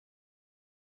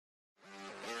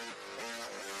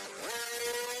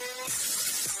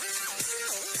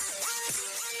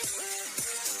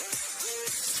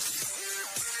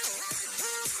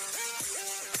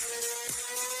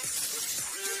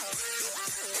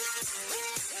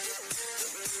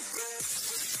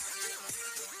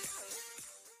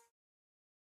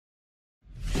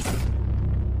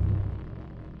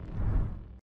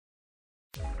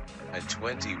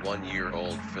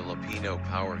21-year-old Filipino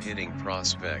power-hitting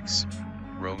prospects,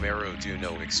 Romero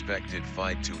Duno expected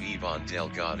fight to Ivan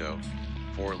Delgado,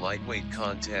 for lightweight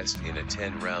contest in a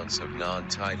 10 rounds of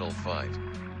non-title fight.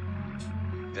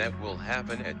 That will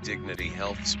happen at Dignity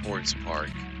Health Sports Park,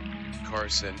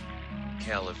 Carson,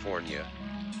 California,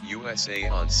 USA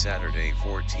on Saturday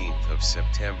 14th of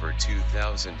September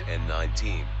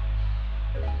 2019.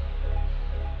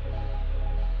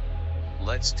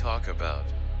 Let's talk about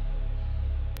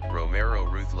Romero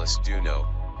Ruthless Duno.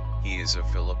 He is a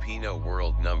Filipino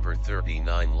world number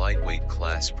 39 lightweight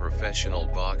class professional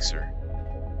boxer,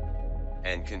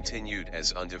 and continued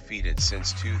as undefeated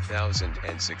since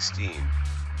 2016,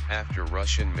 after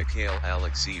Russian Mikhail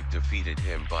Alexeyev defeated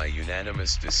him by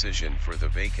unanimous decision for the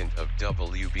vacant of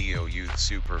WBO Youth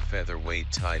Super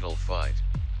Featherweight title fight.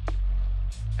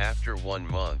 After 1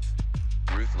 month,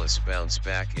 Ruthless bounced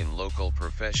back in local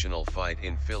professional fight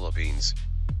in Philippines,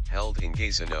 held in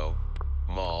Quezon,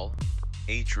 Mall,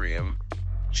 Atrium,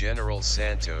 General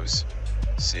Santos,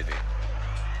 City.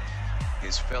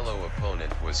 His fellow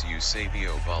opponent was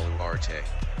Eusebio Baluarte.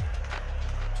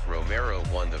 Romero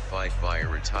won the fight by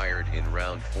retired in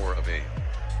round 4 of 8.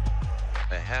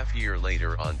 A half year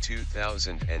later on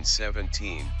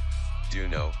 2017,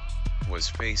 Duno was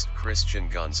faced Christian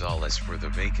Gonzalez for the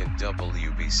vacant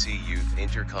WBC Youth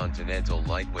Intercontinental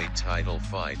Lightweight title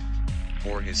fight,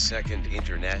 for his second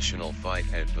international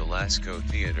fight at Velasco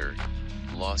Theater,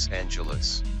 Los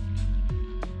Angeles.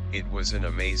 It was an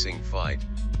amazing fight.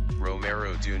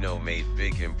 Romero Duno made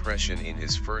big impression in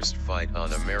his first fight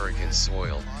on American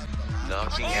soil,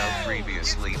 knocking out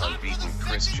previously unbeaten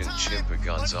Christian Chimpa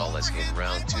Gonzalez in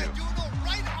round 2.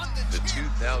 The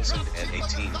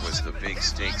 2018 was the big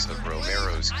stakes of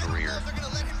Romero's career,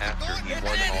 after he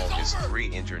won all his 3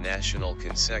 international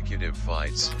consecutive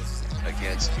fights,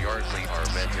 against Yardley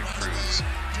Armenta Cruz,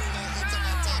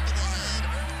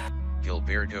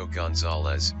 Gilberto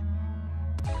Gonzalez,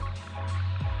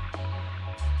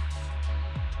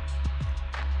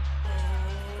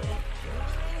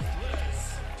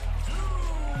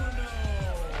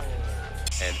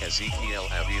 and Ezequiel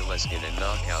Aviles in a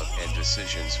knockout and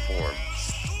decisions form.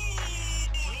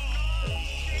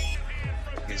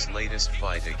 His latest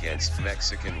fight against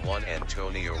Mexican Juan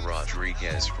Antonio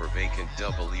Rodriguez for vacant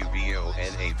WBO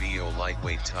NABO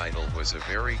lightweight title was a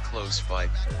very close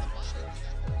fight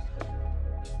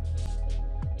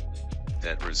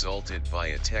that resulted by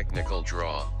a technical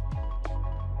draw.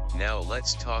 Now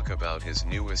let's talk about his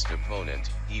newest opponent,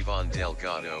 Ivan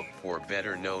Delgado, or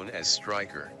better known as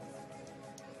Striker.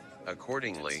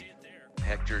 Accordingly,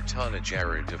 Hector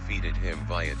Tanajara defeated him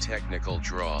by a technical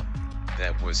draw,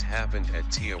 that was happened at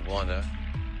Tijuana,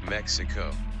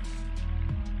 Mexico.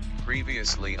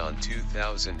 Previously on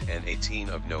 2018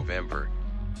 of November,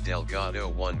 Delgado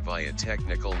won via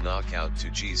technical knockout to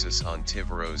Jesus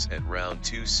Ontiveros at round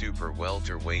 2 super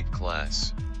welterweight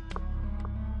class.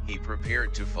 He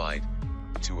prepared to fight,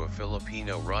 to a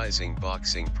Filipino rising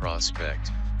boxing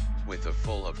prospect, with a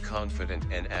full of confidence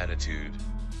and attitude.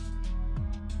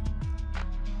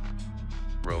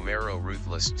 Romero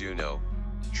Ruthless Duno,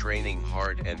 training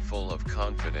hard and full of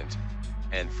confidence,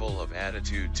 and full of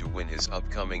attitude to win his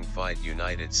upcoming fight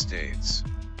United States.